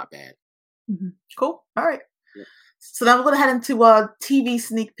fine. It's not bad. Mm-hmm. Cool. All right. Yeah. So now we're going to head into a TV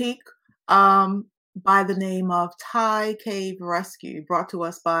sneak peek by the name of Thai Cave Rescue, brought to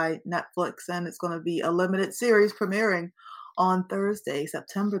us by Netflix. And it's going to be a limited series premiering on Thursday,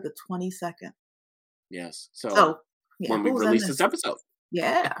 September the 22nd. Yes. So yeah, when we release this episode.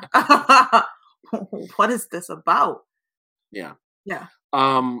 Yeah. What is this about? Yeah. Yeah.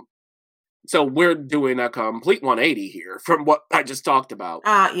 So we're doing a complete 180 here from what I just talked about.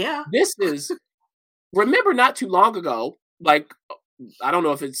 Yeah. This is, remember not too long ago, like, I don't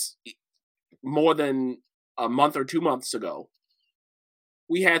know if it's more than a month or 2 months ago,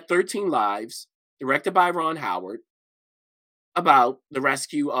 we had 13 Lives, directed by Ron Howard, about the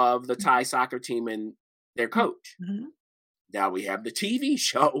rescue of the Thai soccer team and their coach. Mm-hmm. Now we have the TV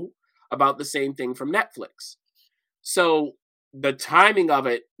show about the same thing from Netflix. So the timing of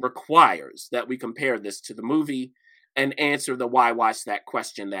it requires that we compare this to the movie and answer the why watch that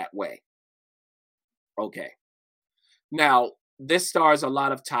question that way. Okay. Now, this stars a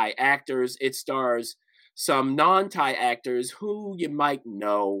lot of Thai actors. It stars some non-Thai actors who you might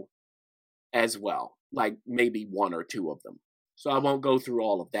know as well, like maybe 1 or 2 of them. So I won't go through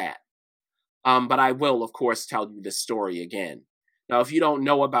all of that. But I will, of course, tell you this story again. Now, if you don't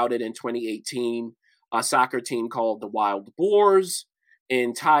know about it, in 2018, a soccer team called the Wild Boars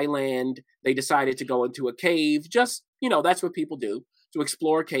in Thailand, they decided to go into a cave. Just, that's what people do, to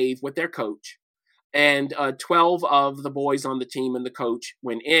explore a cave with their coach. And 12 of the boys on the team and the coach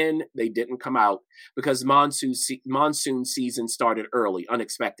went in. They didn't come out because monsoon season started early,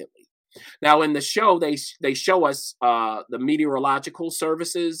 unexpectedly. Now, in the show, they show us the meteorological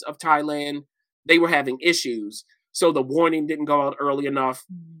services of Thailand. They were having issues. So the warning didn't go out early enough,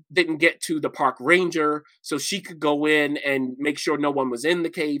 didn't get to the park ranger so she could go in and make sure no one was in the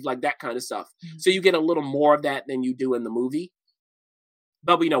cave, like that kind of stuff. Mm-hmm. So you get a little more of that than you do in the movie.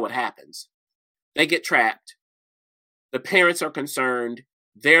 But we know what happens. They get trapped. The parents are concerned.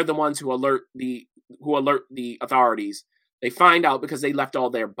 They're the ones who alert the authorities. They find out because they left all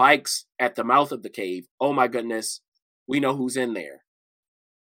their bikes at the mouth of the cave. Oh my goodness, we know who's in there.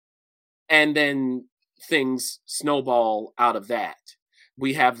 And then things snowball out of that.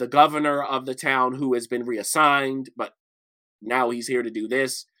 We have the governor of the town who has been reassigned, but now he's here to do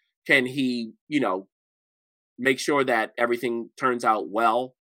this. Can he, make sure that everything turns out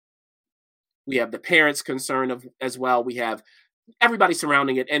well? We have the parents' concern as well. We have everybody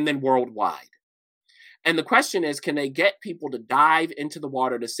surrounding it, and then worldwide. And the question is, can they get people to dive into the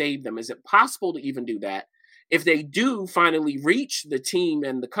water to save them? Is it possible to even do that? If they do finally reach the team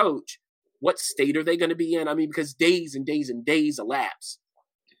and the coach, what state are they going to be in? I mean, because days and days and days elapse.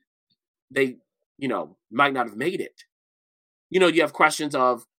 They, might not have made it. You have questions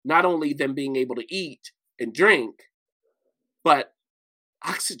of not only them being able to eat and drink, but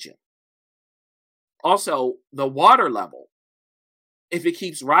oxygen. Also, the water level. If it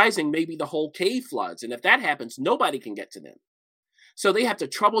keeps rising, maybe the whole cave floods. And if that happens, nobody can get to them. So they have to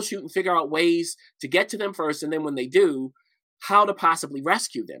troubleshoot and figure out ways to get to them first. And then when they do, how to possibly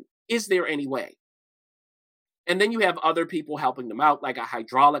rescue them. Is there any way? And then you have other people helping them out, like a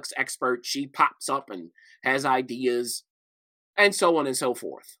hydraulics expert. She pops up and has ideas, and so on and so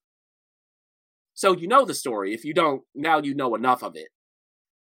forth. So you know the story. If you don't, now you know enough of it.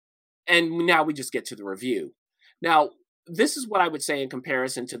 And now we just get to the review. Now, this is what I would say in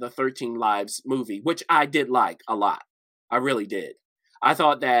comparison to the 13 Lives movie, which I did like a lot. I really did. I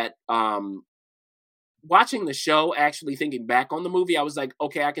thought that watching the show, actually thinking back on the movie, I was like,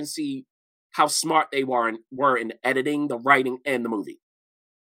 okay, I can see how smart they were in editing, the writing, and the movie.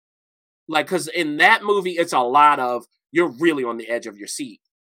 Like, because in that movie, it's a lot of, you're really on the edge of your seat.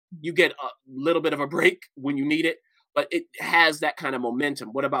 You get a little bit of a break when you need it, but it has that kind of momentum.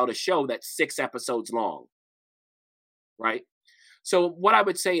 What about a show that's 6 episodes long? Right? So what I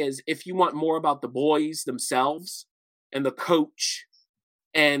would say is, if you want more about the boys themselves and the coach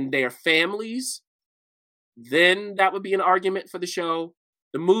and their families, then that would be an argument for the show.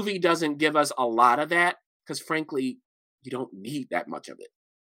 The movie doesn't give us a lot of that because, frankly, you don't need that much of it.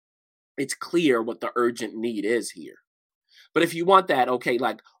 It's clear what the urgent need is here. But if you want that, okay,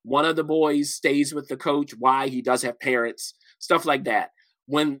 like one of the boys stays with the coach, why? He does have parents, stuff like that.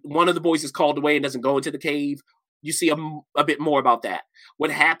 When one of the boys is called away and doesn't go into the cave, you see a bit more about that.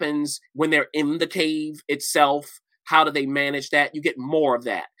 What happens when they're in the cave itself? How do they manage that? You get more of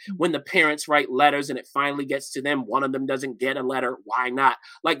that. When the parents write letters and it finally gets to them, one of them doesn't get a letter. Why not?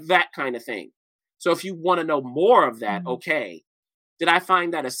 Like that kind of thing. So if you want to know more of that, okay. Did I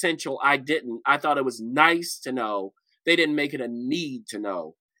find that essential? I didn't. I thought it was nice to know. They didn't make it a need to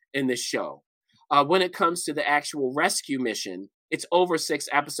know in this show. When it comes to the actual rescue mission, it's over 6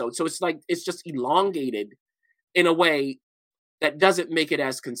 episodes. So it's just elongated in a way that doesn't make it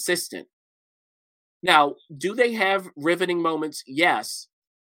as consistent. Now, do they have riveting moments? Yes.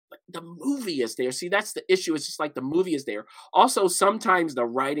 But the movie is there. See, that's the issue. It's just like the movie is there. Also, sometimes the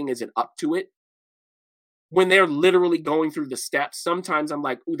writing isn't up to it. When they're literally going through the steps, sometimes I'm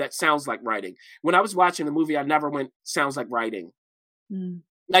like, ooh, that sounds like writing. When I was watching the movie, I never went, sounds like writing.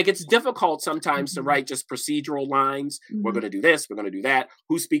 Like, it's difficult sometimes to write just procedural lines. We're going to do this. We're going to do that.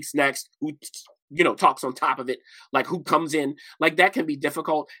 Who speaks next? Who, talks on top of it? Like, who comes in? Like, that can be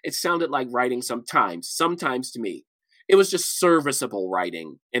difficult. It sounded like writing sometimes to me. It was just serviceable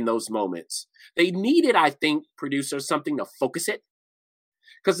writing in those moments. They needed, I think, producers, something to focus it.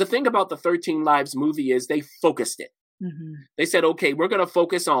 Because the thing about the 13 Lives movie is they focused it. They said, okay, we're going to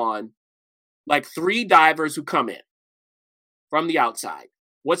focus on like 3 divers who come in from the outside.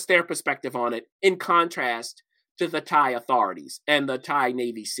 What's their perspective on it in contrast to the Thai authorities and the Thai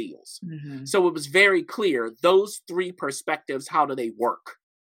Navy SEALs? So it was very clear, those 3 perspectives, how do they work?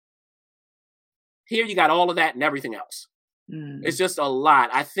 Here you got all of that and everything else. It's just a lot.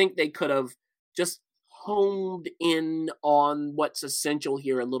 I think they could have just honed in on what's essential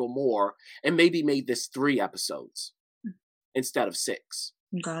here a little more and maybe made this 3 episodes instead of 6.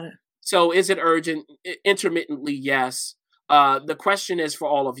 Got it. So is it urgent? Intermittently, yes. The question is for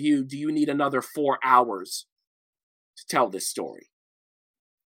all of you, do you need another 4 hours to tell this story?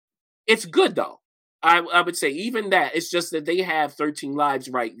 It's good, though. I would say even that. It's just that they have 13 Lives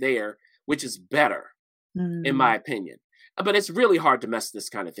right there, which is better, in my opinion. But it's really hard to mess this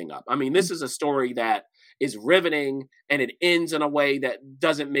kind of thing up. I mean, this is a story that is riveting, and it ends in a way that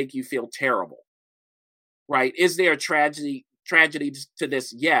doesn't make you feel terrible, right? Is there a tragedy to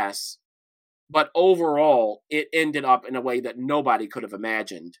this? Yes. But overall, it ended up in a way that nobody could have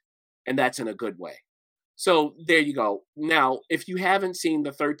imagined, and that's in a good way. So there you go. Now, if you haven't seen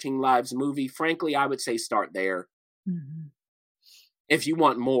the 13 Lives movie, frankly, I would say start there. If you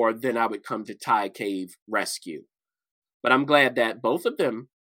want more, then I would come to Thai Cave Rescue. But I'm glad that both of them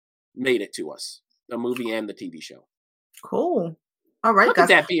made it to us, the movie and the TV show. Cool. All right, Look guys.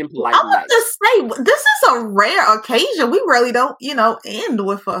 at that being polite. I want to say, this is a rare occasion. We really don't, end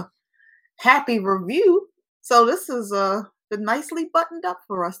with a happy review. So this is been nicely buttoned up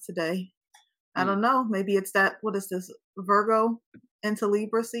for us today. I don't know. Maybe it's that, what is this, Virgo into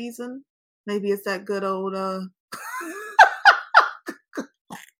Libra season? Maybe it's that good old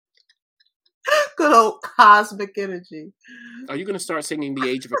good old cosmic energy. Are you going to start singing The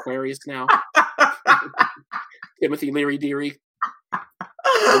Age of Aquarius now? Timothy Leary Deary.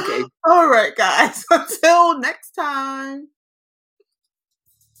 Okay. All right, guys. Until next time.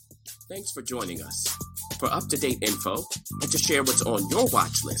 Thanks for joining us. For up-to-date info and to share what's on your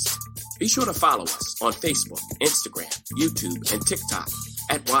watch list, be sure to follow us on Facebook, Instagram, YouTube, and TikTok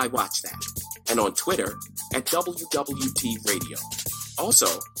at Why Watch That, and on Twitter at WWT Radio. Also,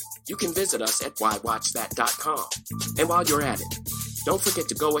 you can visit us at whywatchthat.com. And while you're at it, don't forget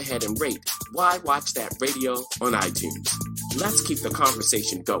to go ahead and rate Why Watch That Radio on iTunes. Let's keep the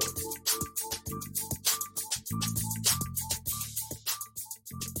conversation going.